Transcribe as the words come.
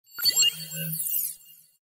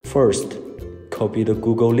First, copy the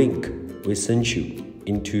Google link we sent you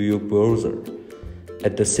into your browser.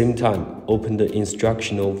 At the same time, open the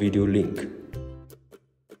instructional video link.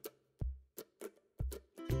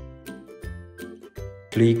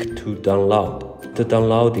 Click to download. After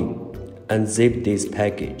downloading, unzip this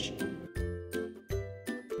package.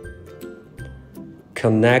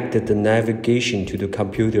 Connect the navigation to the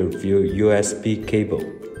computer via USB cable.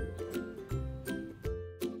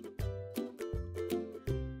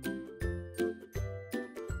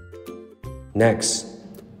 Next,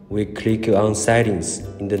 we click on Settings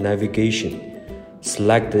in the navigation,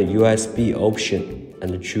 select the USB option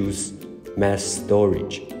and choose Mass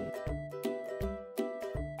Storage.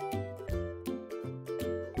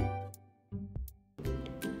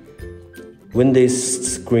 When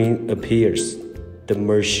this screen appears, the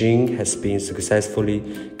machine has been successfully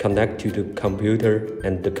connected to the computer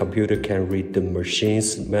and the computer can read the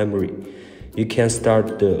machine's memory. You can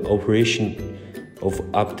start the operation of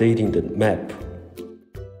updating the map.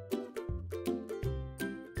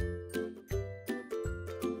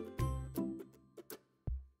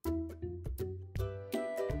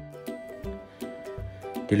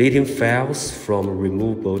 Deleting files from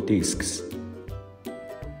removable disks.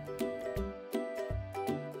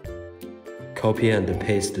 Copy and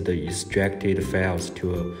paste the extracted files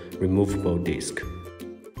to a removable disk.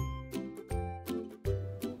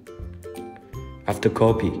 After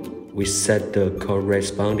copy, we set the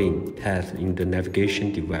corresponding path in the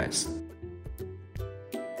navigation device.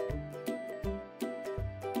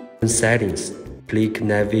 In Settings, click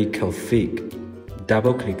Navi Config.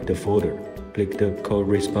 Double-click the folder. Click the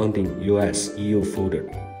corresponding US/EU folder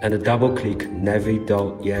and double-click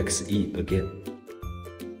navi.exe again.